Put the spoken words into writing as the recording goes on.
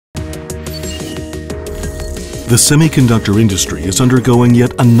The semiconductor industry is undergoing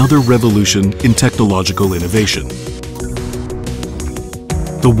yet another revolution in technological innovation.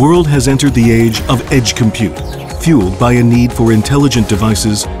 The world has entered the age of edge compute, fueled by a need for intelligent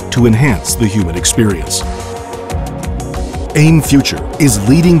devices to enhance the human experience. AIM Future is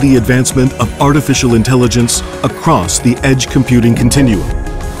leading the advancement of artificial intelligence across the edge computing continuum,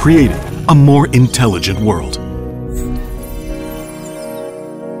 creating a more intelligent world.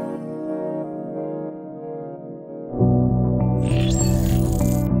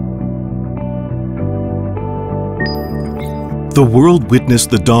 The world witnessed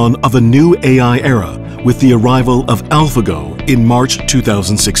the dawn of a new AI era with the arrival of AlphaGo in March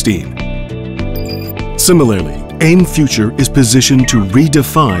 2016. Similarly, AIM Future is positioned to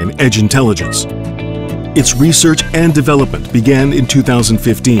redefine edge intelligence. Its research and development began in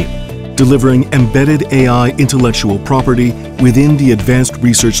 2015, delivering embedded AI intellectual property within the Advanced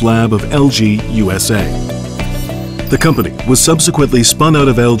Research Lab of LG USA. The company was subsequently spun out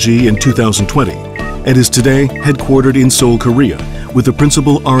of LG in 2020 and is today headquartered in Seoul, Korea, with a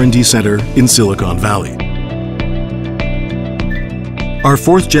principal R&D center in Silicon Valley. Our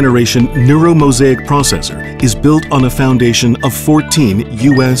fourth-generation neuromosaic processor is built on a foundation of 14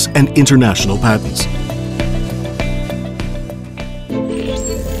 US and international patents.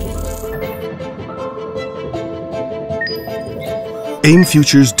 AIM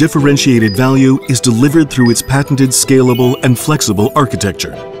Future's differentiated value is delivered through its patented scalable and flexible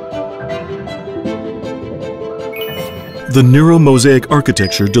architecture. The neuromosaic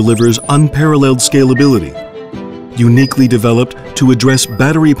architecture delivers unparalleled scalability, uniquely developed to address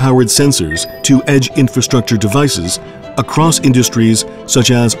battery-powered sensors to edge infrastructure devices across industries such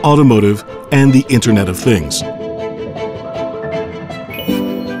as automotive and the Internet of Things.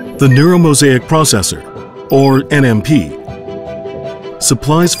 The neuromosaic processor, or NMP,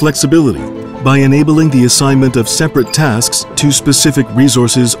 supplies flexibility by enabling the assignment of separate tasks to specific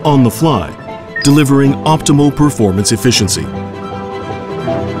resources on the fly, delivering optimal performance efficiency.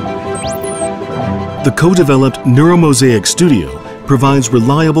 The co-developed Neuromosaic Studio provides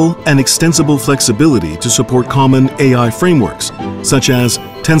reliable and extensible flexibility to support common AI frameworks such as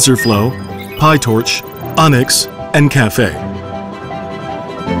TensorFlow, PyTorch, Onyx, and Caffe.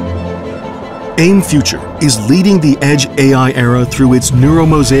 AIM Future is leading the edge AI era through its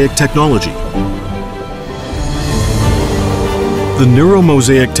neuromosaic technology. The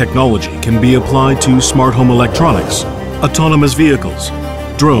neuromosaic technology can be applied to smart home electronics, autonomous vehicles,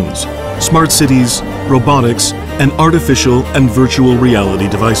 drones, smart cities, robotics, and artificial and virtual reality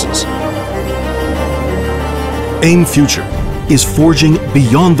devices. AIM Future is forging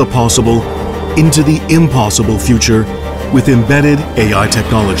beyond the possible into the impossible future with embedded AI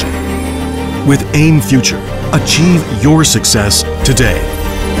technology. With AIM Future, achieve your success today.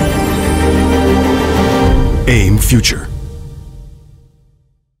 AIM Future.